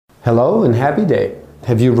Hello and happy day.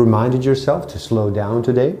 Have you reminded yourself to slow down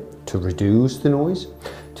today, to reduce the noise,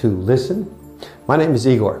 to listen? My name is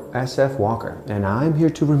Igor S.F. Walker, and I'm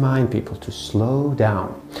here to remind people to slow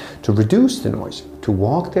down, to reduce the noise, to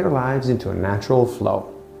walk their lives into a natural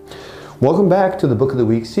flow. Welcome back to the Book of the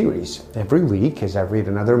Week series. Every week, as I read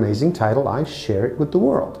another amazing title, I share it with the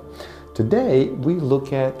world. Today, we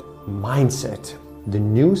look at Mindset, the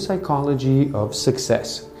New Psychology of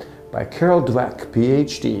Success, by Carol Dweck,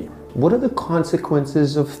 PhD. What are the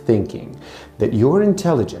consequences of thinking that your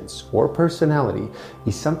intelligence or personality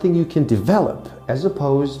is something you can develop as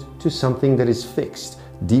opposed to something that is fixed,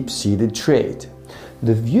 deep-seated trait?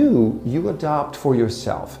 The view you adopt for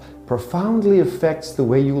yourself profoundly affects the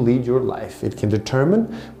way you lead your life. It can determine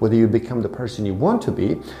whether you become the person you want to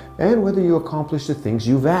be and whether you accomplish the things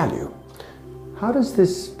you value. How does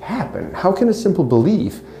this happen? How can a simple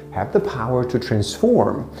belief have the power to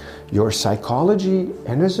transform your psychology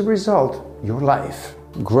and, as a result, your life?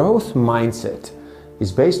 Growth mindset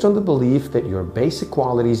is based on the belief that your basic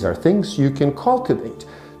qualities are things you can cultivate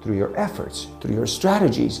through your efforts, through your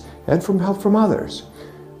strategies, and from help from others.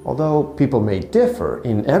 Although people may differ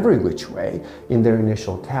in every which way in their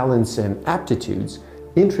initial talents and aptitudes,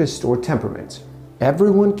 interests, or temperaments,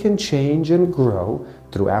 everyone can change and grow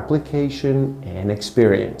through application and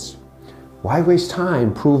experience. Why waste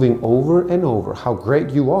time proving over and over how great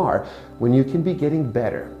you are when you can be getting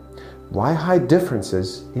better? Why hide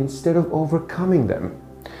differences instead of overcoming them?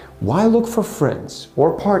 Why look for friends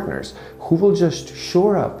or partners who will just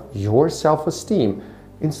shore up your self-esteem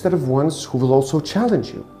instead of ones who will also challenge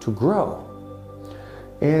you to grow?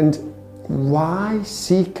 And why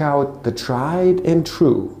seek out the tried and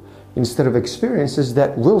true instead of experiences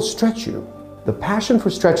that will stretch you? The passion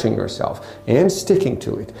for stretching yourself and sticking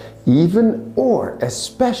to it, even or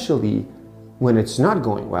especially when it's not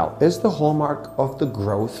going well, is the hallmark of the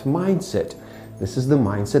growth mindset. This is the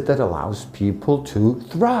mindset that allows people to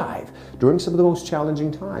thrive during some of the most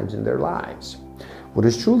challenging times in their lives. What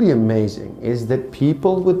is truly amazing is that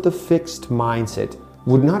people with the fixed mindset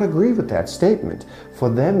would not agree with that statement.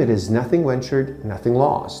 For them, it is nothing ventured, nothing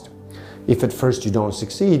lost. If at first you don't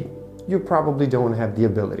succeed, you probably don't have the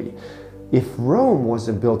ability. If Rome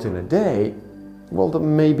wasn't built in a day, well,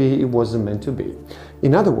 then maybe it wasn't meant to be.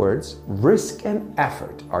 In other words, risk and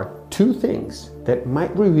effort are two things that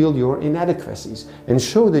might reveal your inadequacies and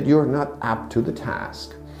show that you're not apt to the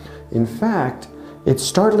task. In fact, it's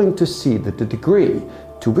startling to see that the degree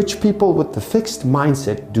to which people with the fixed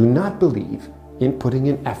mindset do not believe in putting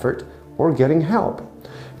in effort or getting help.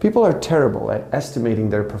 People are terrible at estimating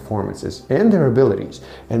their performances and their abilities,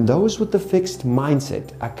 and those with the fixed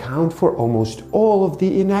mindset account for almost all of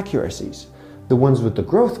the inaccuracies. The ones with the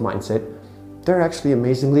growth mindset, they're actually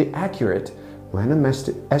amazingly accurate when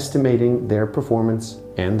estimating their performance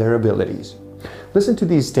and their abilities. Listen to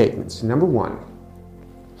these statements. Number one,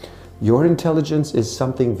 your intelligence is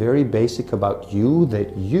something very basic about you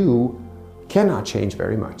that you cannot change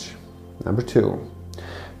very much. Number two,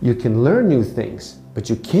 you can learn new things, but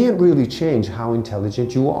you can't really change how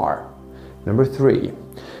intelligent you are. Number three,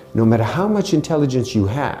 no matter how much intelligence you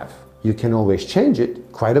have, you can always change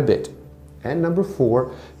it quite a bit. And number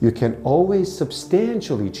four, you can always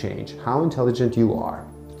substantially change how intelligent you are.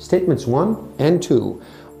 Statements 1 and 2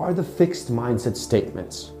 are the fixed mindset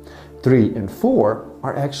statements. 3 and 4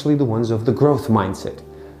 are actually the ones of the growth mindset.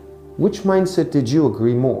 Which mindset did you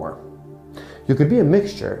agree more? You could be a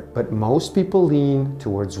mixture, but most people lean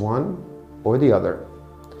towards one or the other.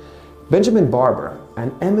 Benjamin Barber,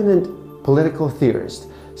 an eminent political theorist,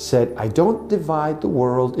 said, "I don't divide the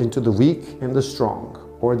world into the weak and the strong,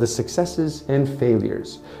 or the successes and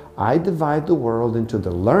failures. I divide the world into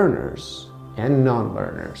the learners and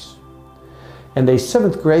non-learners." And a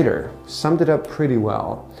 7th grader summed it up pretty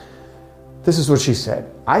well. This is what she said: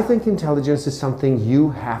 "I think intelligence is something you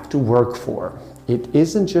have to work for. It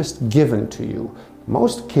isn't just given to you.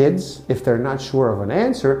 Most kids, if they're not sure of an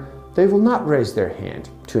answer, they will not raise their hand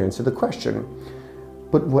to answer the question.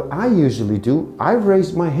 But what I usually do, I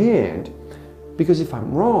raise my hand, because if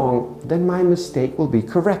I'm wrong, then my mistake will be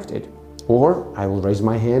corrected. Or I will raise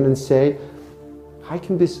my hand and say,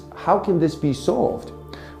 how can this be solved?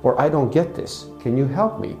 Or I don't get this, can you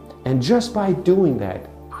help me?" And just by doing that,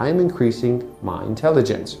 I'm increasing my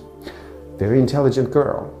intelligence. Very intelligent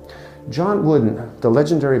girl. John Wooden, the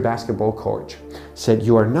legendary basketball coach, said,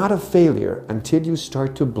 "You are not a failure until you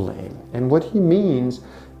start to blame." And what he means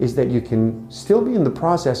is that you can still be in the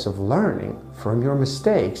process of learning from your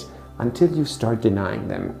mistakes until you start denying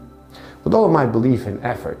them. With all of my belief and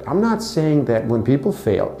effort, I'm not saying that when people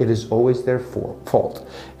fail, it is always their fault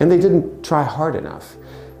and they didn't try hard enough.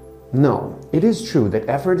 No, it is true that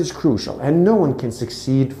effort is crucial and no one can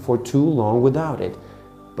succeed for too long without it,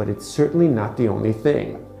 but it's certainly not the only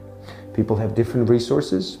thing. People have different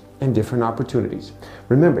resources and different opportunities.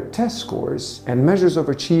 Remember, test scores and measures of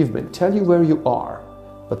achievement tell you where you are,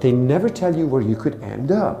 but they never tell you where you could end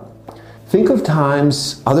up. Think of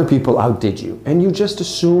times other people outdid you and you just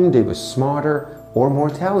assumed they were smarter or more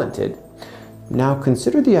talented. Now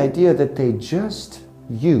consider the idea that they just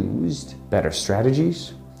used better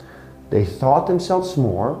strategies, they thought themselves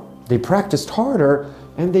more, they practiced harder,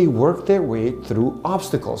 and they worked their way through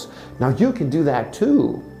obstacles. Now you can do that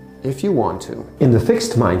too, if you want to. In the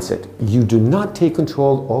fixed mindset, you do not take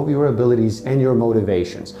control of your abilities and your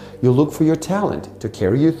motivations. You look for your talent to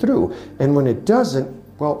carry you through, and when it doesn't,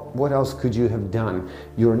 well, what else could you have done?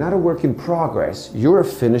 You're not a work in progress, you're a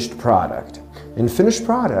finished product. And finished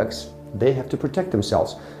products, they have to protect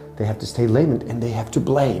themselves. They have to stay lament and they have to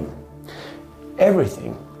blame.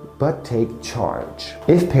 Everything but take charge.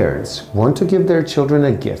 If parents want to give their children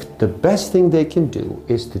a gift, the best thing they can do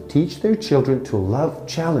is to teach their children to love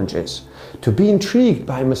challenges, to be intrigued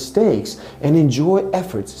by mistakes and enjoy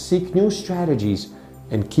efforts, seek new strategies,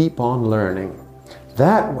 and keep on learning.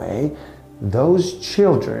 That way, those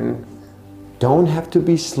children don't have to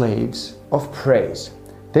be slaves of praise.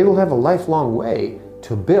 They will have a lifelong way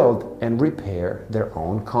to build and repair their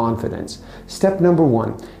own confidence. Step number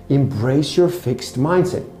 1, embrace your fixed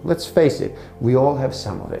mindset. Let's face it, we all have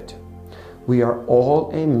some of it. We are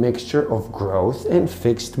all a mixture of growth and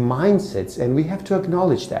fixed mindsets, and we have to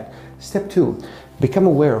acknowledge that. Step 2, become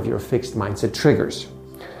aware of your fixed mindset triggers.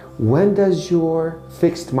 When does your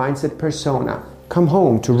fixed mindset persona come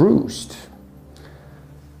home to roost?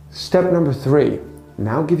 Step number 3,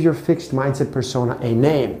 now give your fixed mindset persona a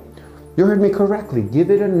name. You heard me correctly,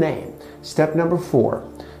 give it a name. Step number 4,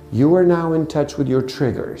 you are now in touch with your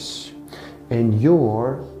triggers and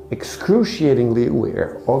you're excruciatingly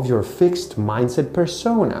aware of your fixed mindset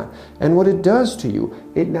persona and what it does to you.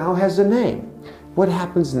 It now has a name. What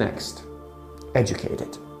happens next? Educate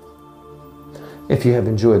it. If you have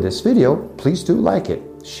enjoyed this video, please do like it,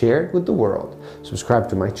 share it with the world, subscribe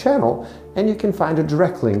to my channel, and you can find a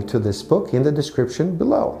direct link to this book in the description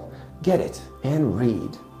below. Get it and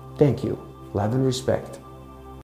read. Thank you. Love and respect.